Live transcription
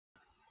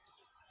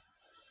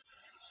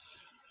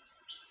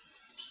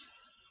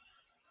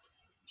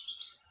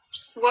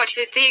What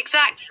is the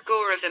exact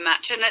score of the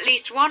match and at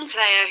least one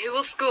player who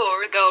will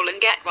score a goal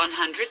and get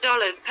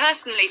 $100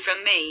 personally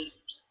from me?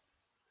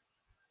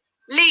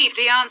 Leave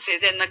the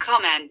answers in the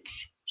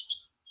comments.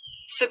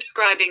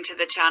 Subscribing to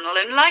the channel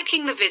and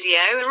liking the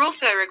video are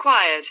also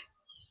required.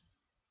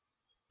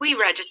 We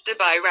register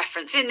by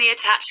reference in the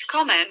attached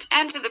comment.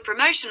 Enter the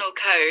promotional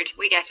code.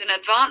 We get an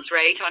advance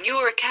rate on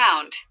your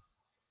account.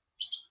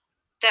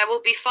 There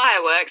will be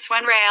fireworks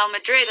when Real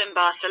Madrid and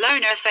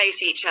Barcelona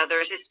face each other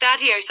at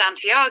Estadio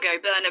Santiago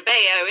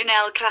Bernabeu in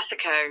El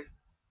Clasico.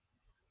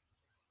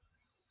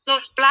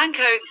 Los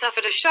Blancos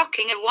suffered a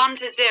shocking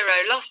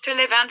 1-0 loss to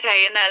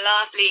Levante in their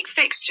last league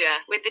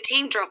fixture, with the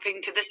team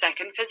dropping to the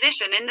second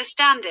position in the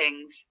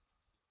standings.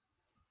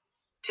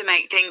 To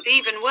make things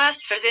even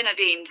worse for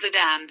Zinedine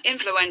Zidane,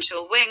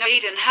 influential winger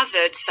Eden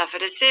Hazard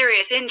suffered a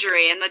serious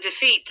injury in the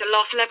defeat to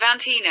Los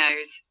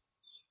Levantinos.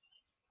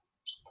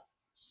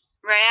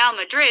 Real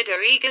Madrid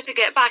are eager to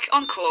get back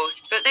on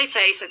course, but they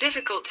face a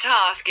difficult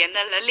task in the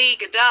La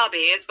Liga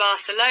derby as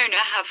Barcelona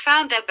have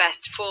found their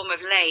best form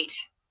of late.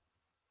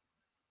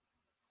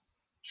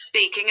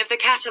 Speaking of the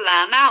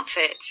Catalan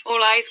outfit,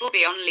 all eyes will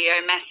be on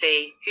Leo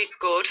Messi, who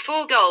scored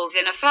 4 goals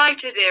in a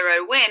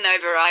 5-0 win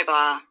over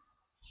Eibar.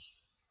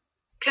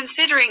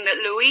 Considering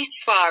that Luis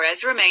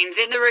Suarez remains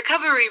in the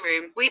recovery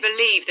room, we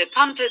believe that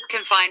punters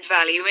can find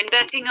value in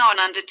betting on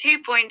under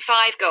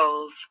 2.5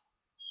 goals.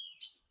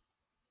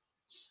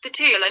 The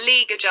two La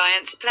Liga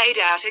giants played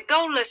out a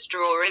goalless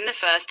draw in the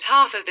first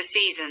half of the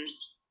season.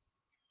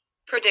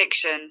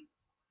 Prediction: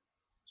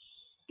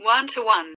 1-1.